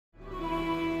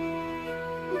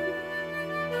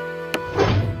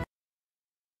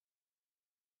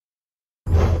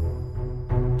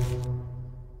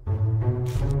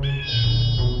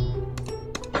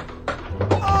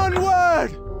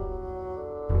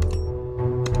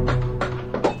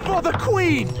For the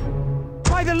Queen!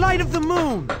 By the light of the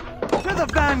moon! To the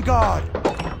vanguard!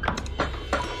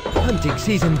 Hunting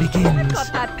season begins.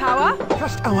 Got that power?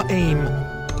 Trust our aim.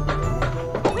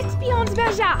 Wits beyond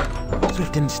measure.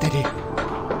 Swift and steady.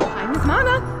 Time is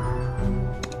mana.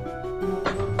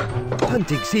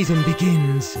 Hunting season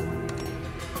begins.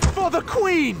 For the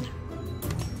Queen!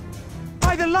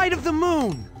 By the light of the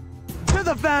moon! To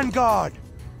the vanguard!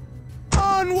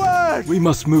 Onward! We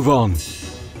must move on.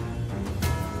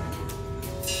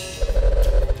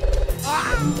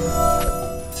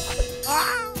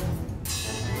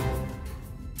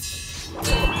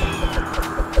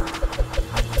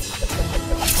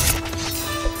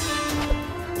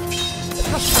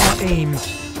 Trust our aim.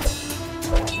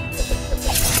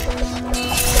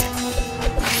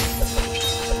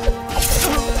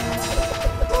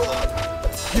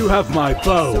 You have my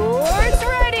bow. Swords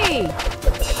ready!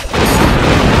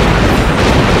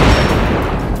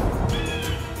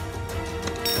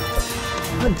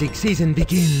 Hunting season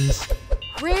begins.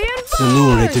 Reinforce!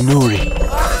 Sonore Denuri.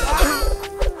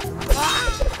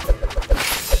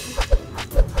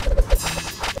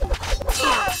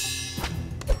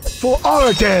 For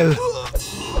Oradel!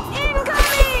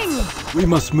 Incoming! We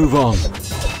must move on.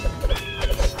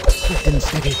 Swift and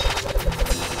steady.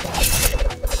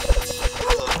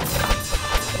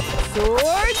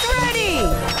 Swords ready!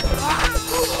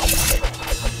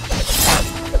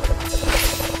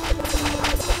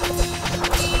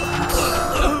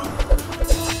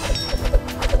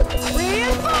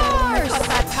 Reinforce! Got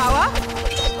that power?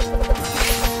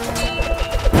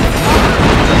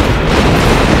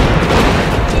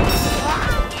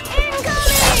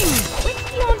 Incoming! Wits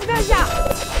beyond measure!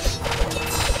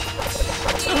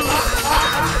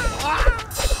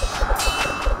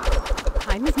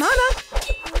 Time is mana.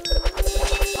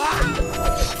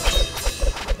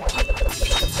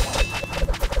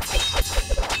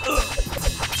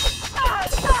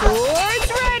 Swords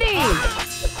ready!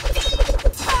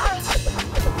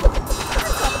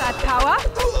 Got that power?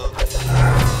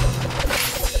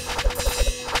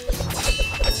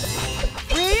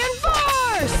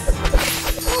 Reinforce!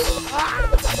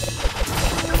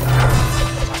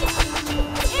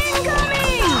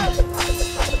 Incoming!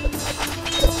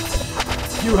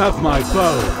 You have my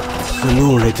bow.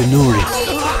 Sonore Denuri.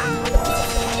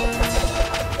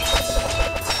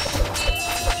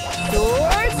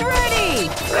 Swords ready!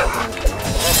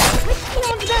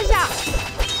 Beyond measure!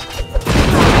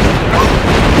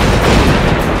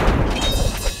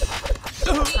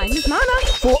 Time is mana.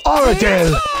 For Oradel!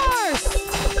 Reinforce!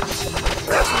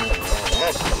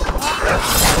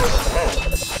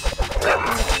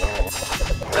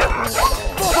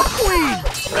 For the Queen!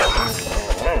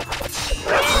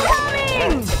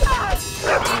 Incoming!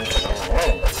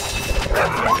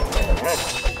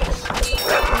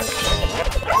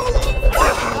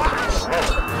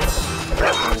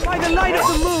 By the light of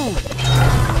the moon!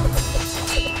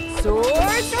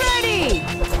 Swords ready!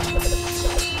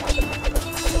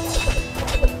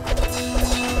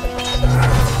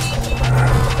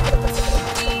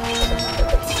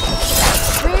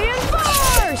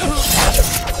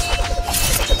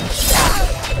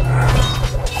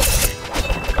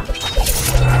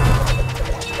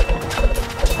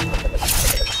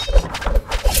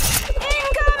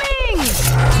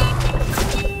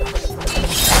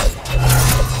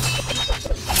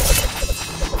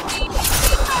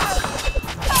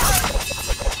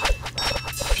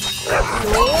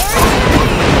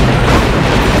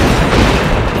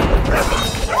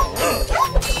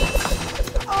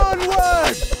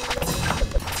 Onward!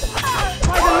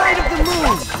 By the light of the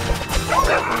moon!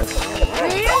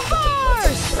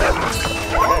 Reinforce!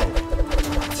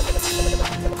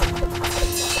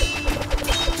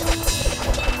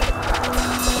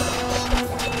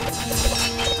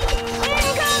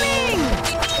 Incoming!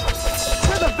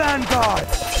 To the vanguard!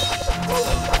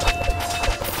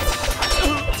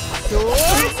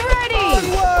 Swords ready!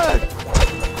 Onward!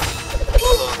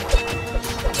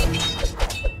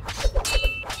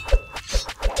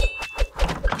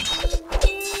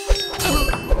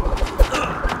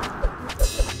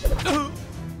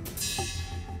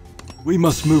 We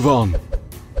must move on.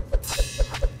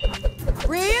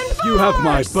 Reinforce! You have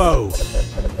my bow.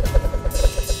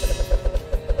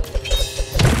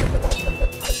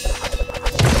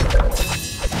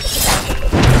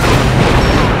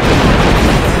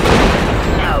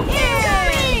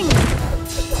 Incoming!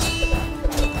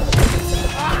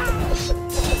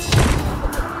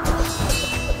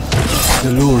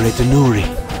 Sonore Denuri.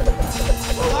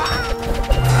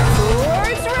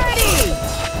 Swords ready!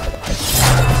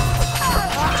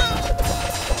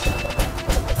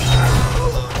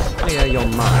 Clear your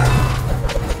mind.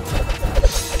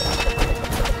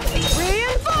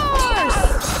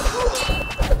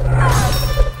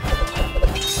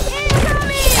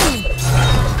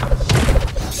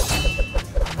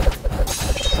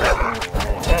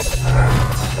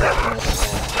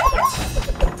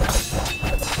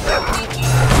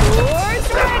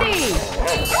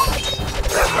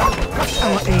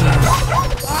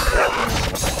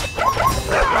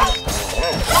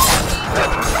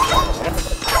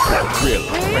 Drill.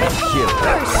 Kill.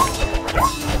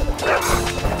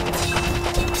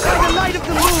 By the light of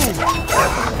the moon!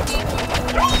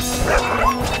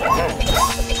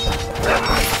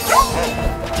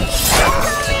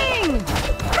 Incoming!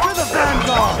 To the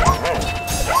vanguard!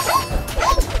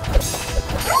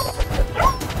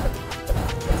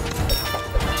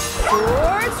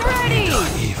 Swords ready!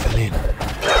 Evelyn.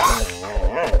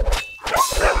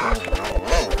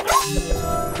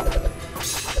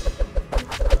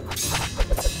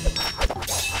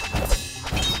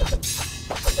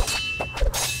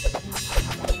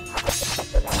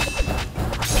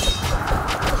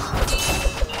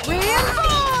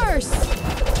 Reinforce!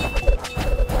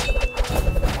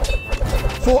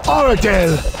 For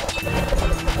Oradell!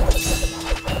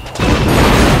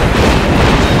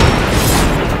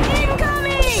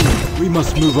 Incoming! We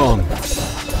must move on.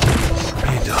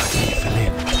 And our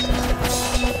Evelyn.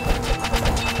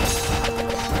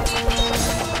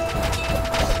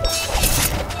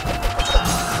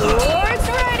 Swords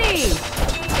ready!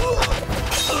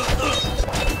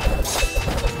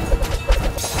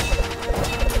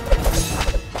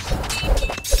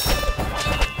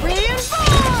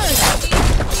 Reinforce!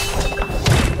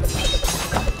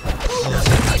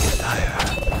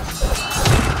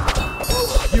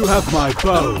 You have my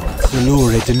bow.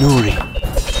 Denuri, Denuri.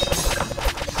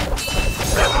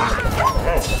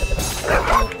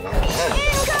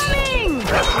 Incoming!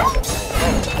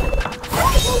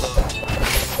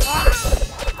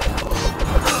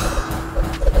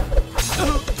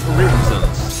 Crimson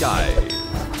skies.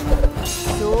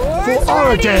 Swords For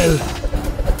ready! Oradell!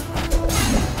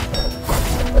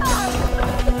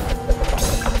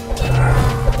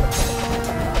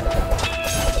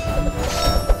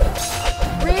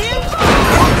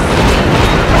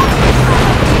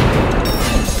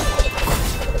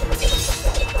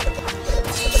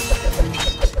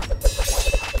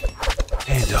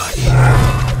 And our Evelyn.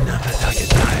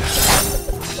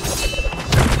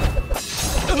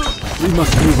 We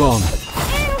must move on.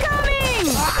 Incoming!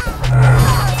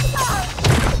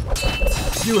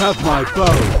 You have my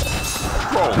bow.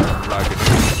 Strong dragon.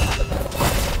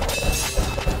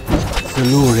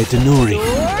 Denuri, Denuri.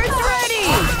 Swords ready!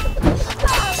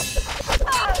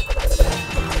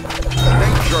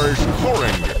 Nature's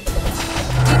pouring.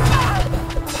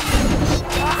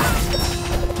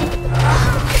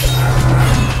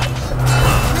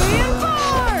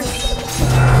 Reinforce!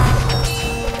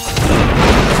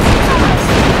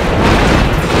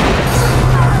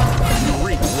 You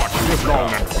reap what you have long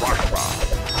and prosper.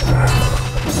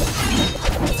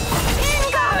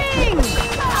 Incoming!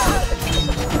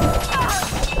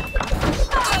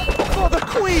 For the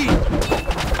queen!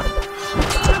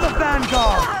 To the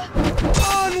vanguard!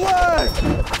 Onward!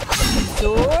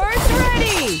 Swords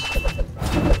ready!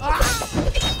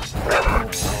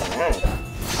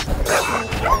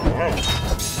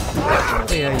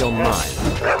 Clear your mind.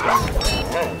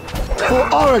 For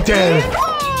Oradell!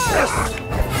 Reinforce!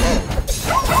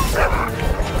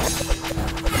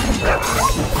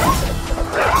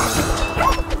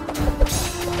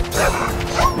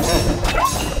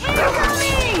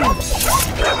 Incoming!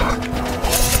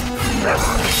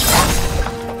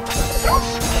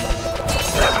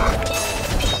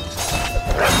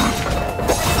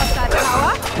 What's that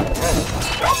power?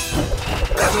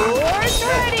 Swords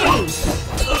ready!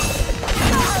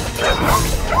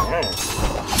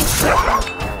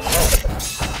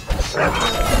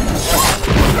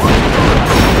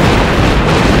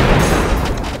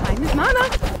 Time is mana.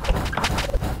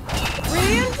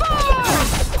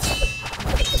 Reinforce!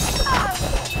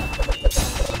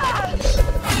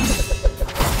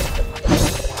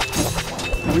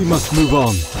 We must move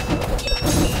on.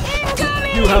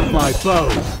 Incoming! You have my bow.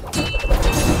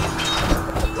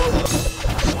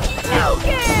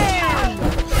 Token!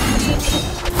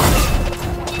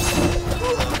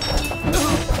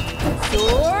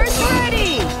 Swords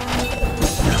ready!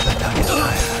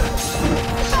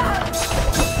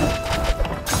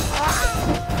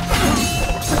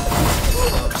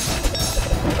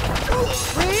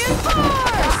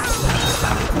 Reinforce!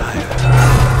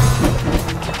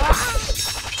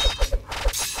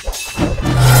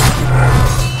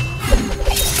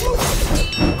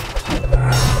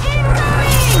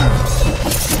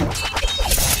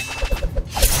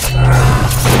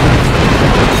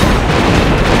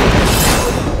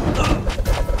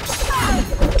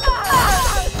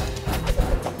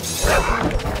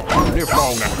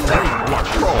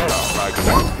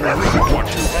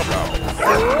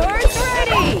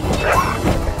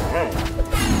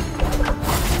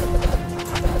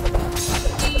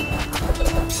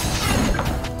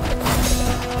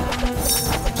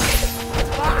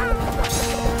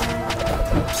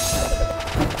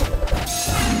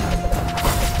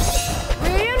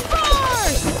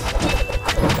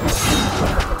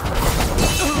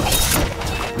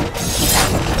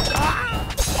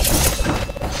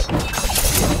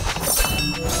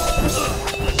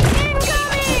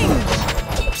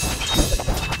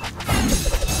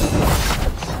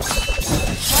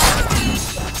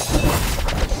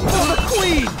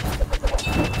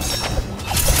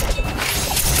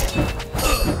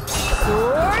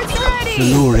 Swords ready!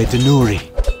 Salure Denuri.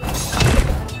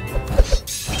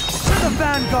 To the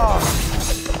vanguard!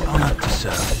 Honor to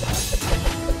serve.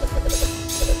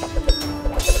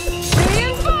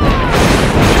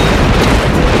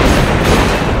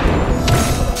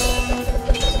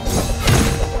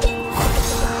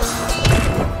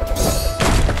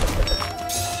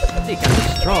 Seek and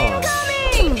destroy.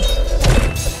 Incoming!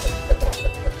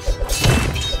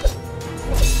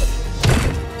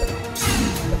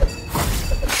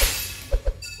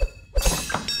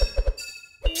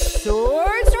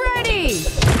 Swords ready!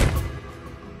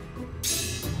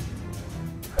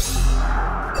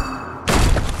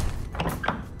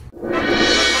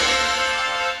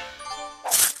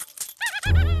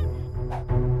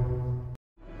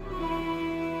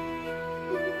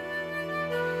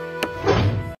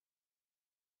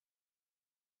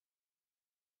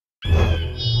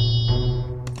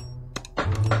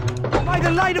 By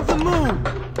the light of the moon!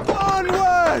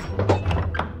 Onward!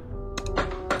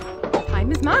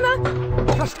 Time is mana.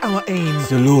 Trust our aim.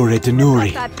 Salure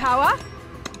Denuri. That power.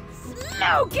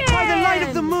 Slogan! By the light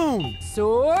of the moon!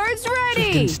 Swords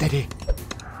ready! Steady.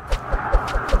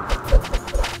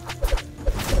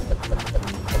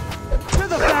 To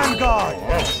the vanguard!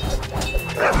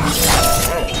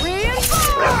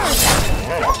 Reinforce!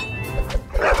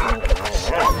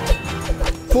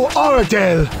 For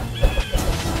Oradell!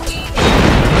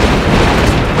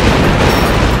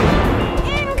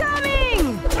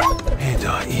 Incoming!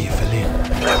 Eda Evelyn.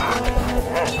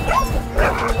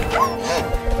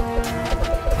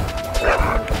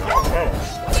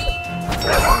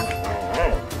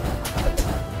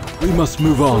 We must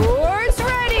move on. Swords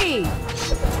ready!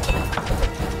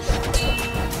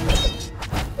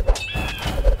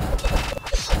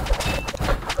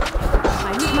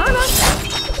 Time is mana.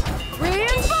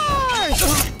 Reinforce!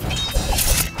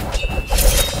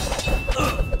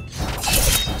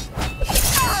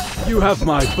 You have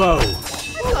my bow.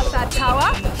 Got that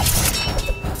power.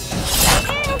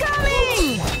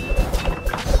 Incoming!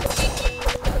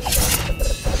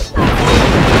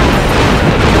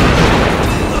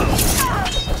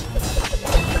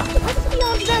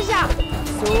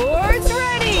 Swords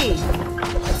ready!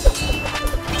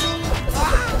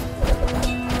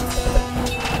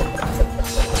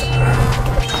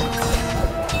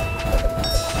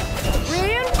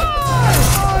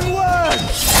 Reinforce! Onward!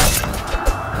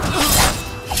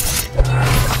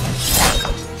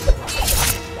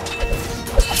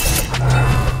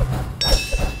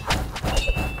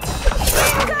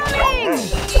 Incoming!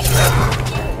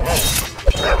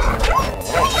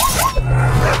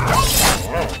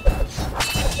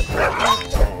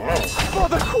 For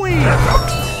the queen!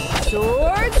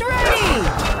 Swords ready!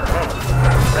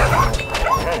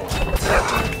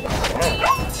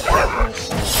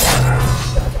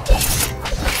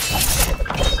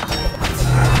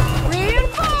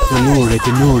 Reinforce! Salure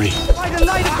Denuri. By the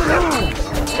light of the moon!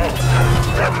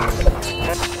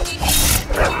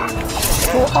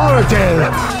 For Oradell!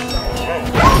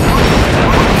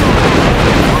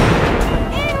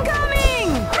 Incoming!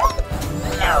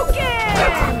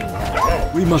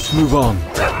 Slogan! We must move on.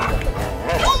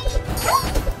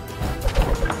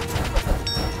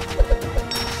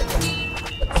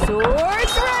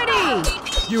 Swords ready!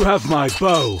 You have my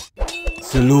bow.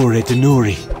 Salure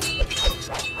Denuri.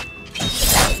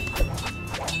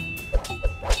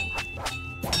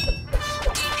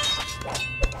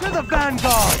 To the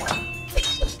vanguard!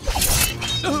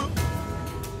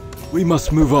 We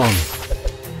must move on.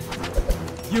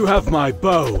 You have my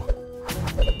bow.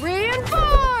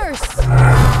 Reinforce!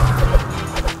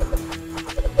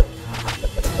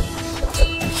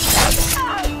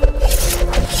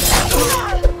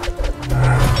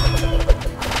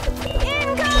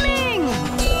 Incoming!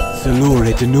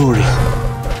 Salure Denuri.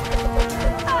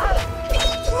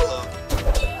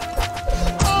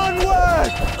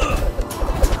 Onward!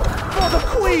 For the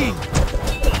queen!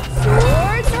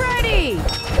 Swords ready!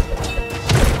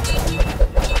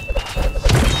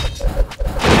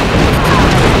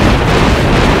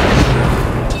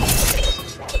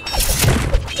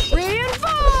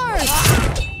 Reinforce!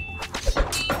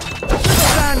 To the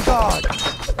vanguard!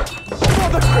 For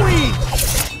the queen!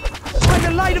 By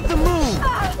the light of the moon! To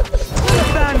the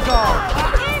vanguard!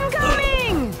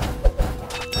 Incoming!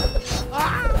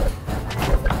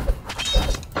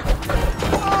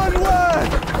 Onward!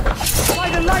 By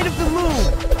the light of the moon!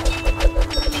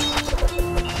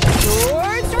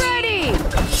 Swords ready!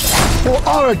 For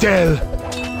Oradell!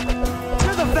 To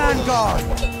the vanguard!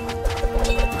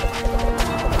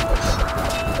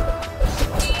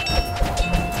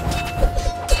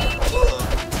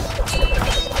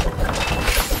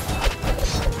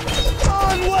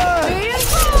 Onward!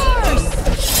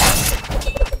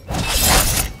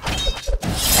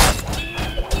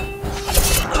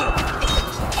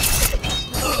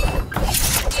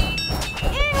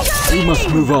 must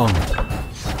move on.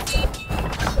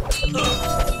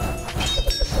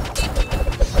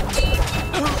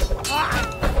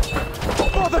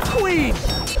 For the Queen!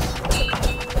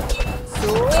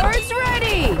 Swords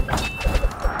ready!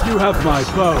 You have my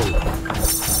bow.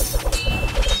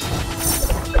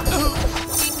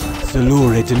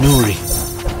 Salure Denuri.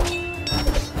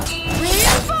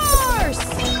 Reinforce!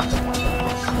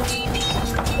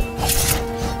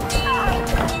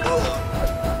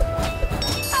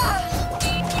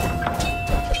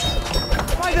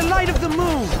 By the light of the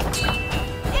moon!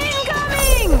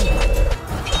 Incoming!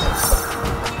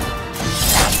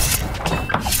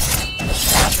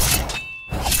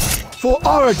 For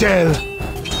Aradel!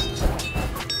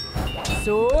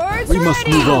 Swords We ready! must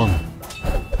move on.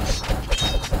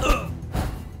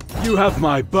 You have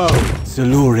my bow.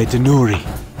 Salure Denuri.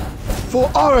 For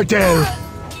Aradel!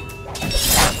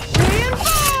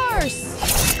 Reinforce!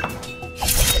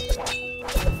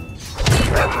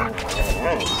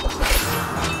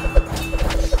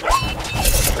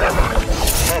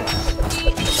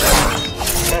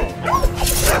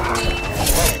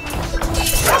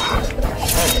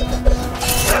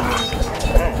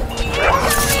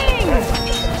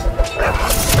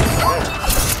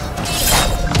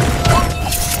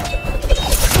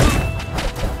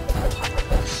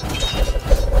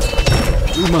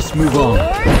 We must move on.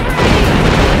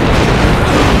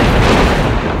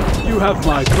 You have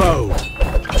my bow.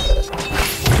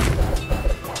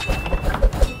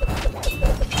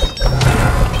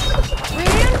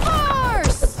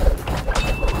 Reinforce!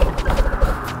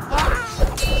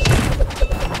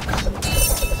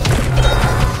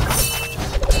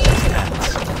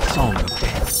 Song of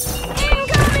Death.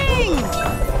 Incoming!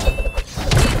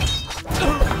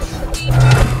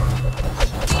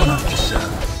 Honor to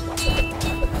serve.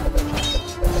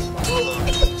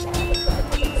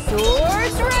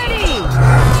 Swords ready!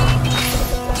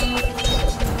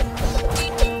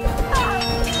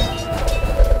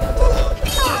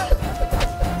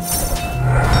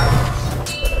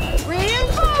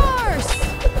 Reinforce!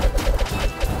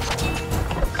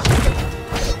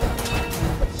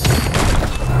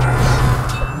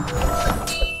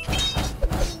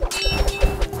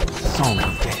 Song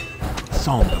of Death.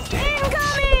 Song of Death.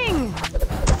 Incoming!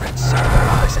 Red sun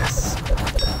rises.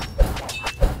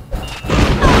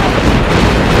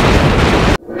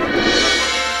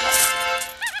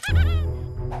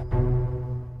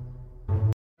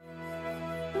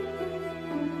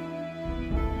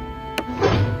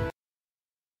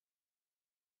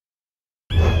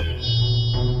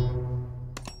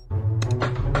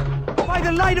 By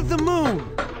the light of the moon!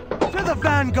 To the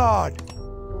vanguard!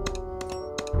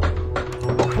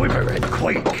 Quiver and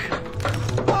quake.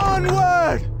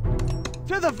 Onward!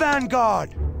 To the vanguard!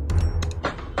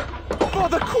 For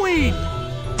the Queen!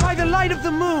 By the light of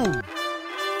the moon!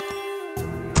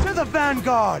 To the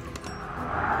vanguard!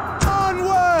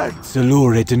 Onward!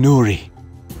 Salure Denuri.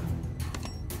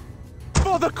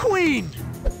 For the Queen!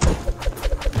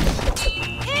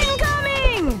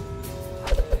 Incoming!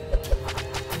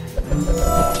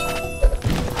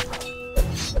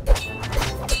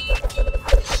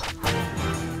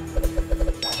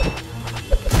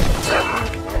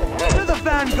 To the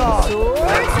vanguard!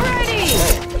 Swords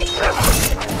ready!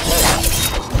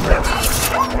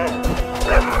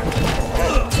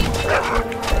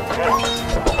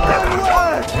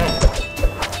 Onward!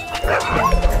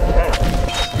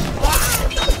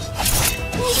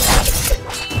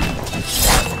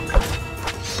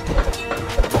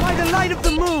 By the light of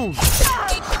the moon!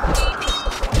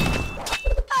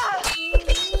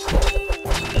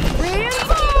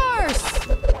 Reinforce!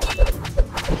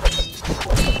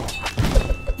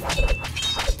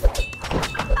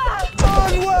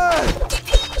 Onward!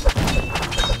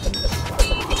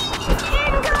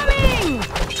 Incoming!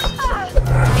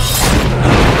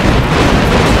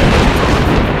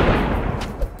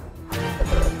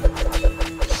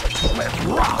 Let's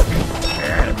rock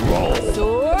and roll.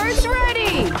 Swords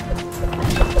ready!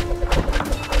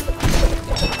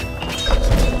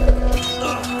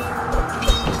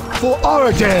 For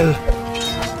Aradel!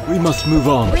 We must move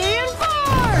on.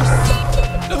 Reinforce!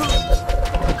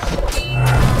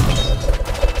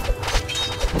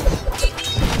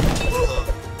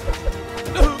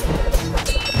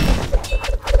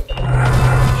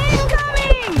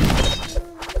 Incoming!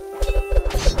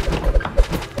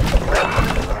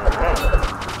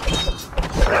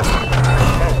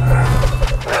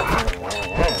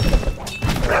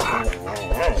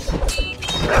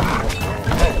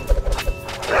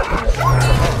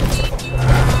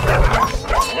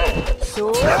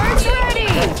 Swords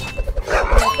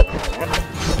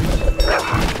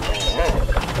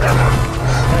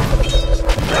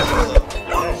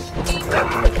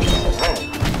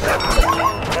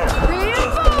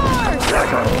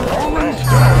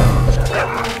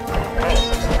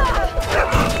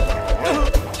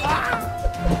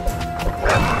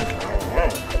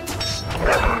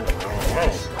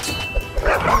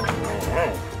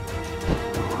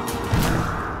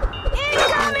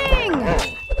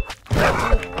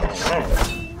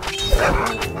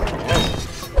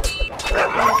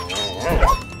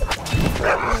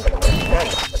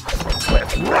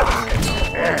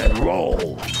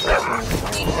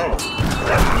Swords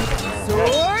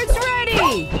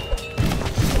ready!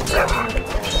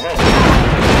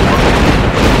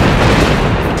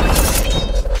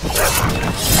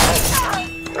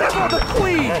 For the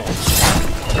Queen!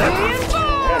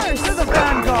 Reinforce! To the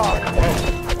vanguard!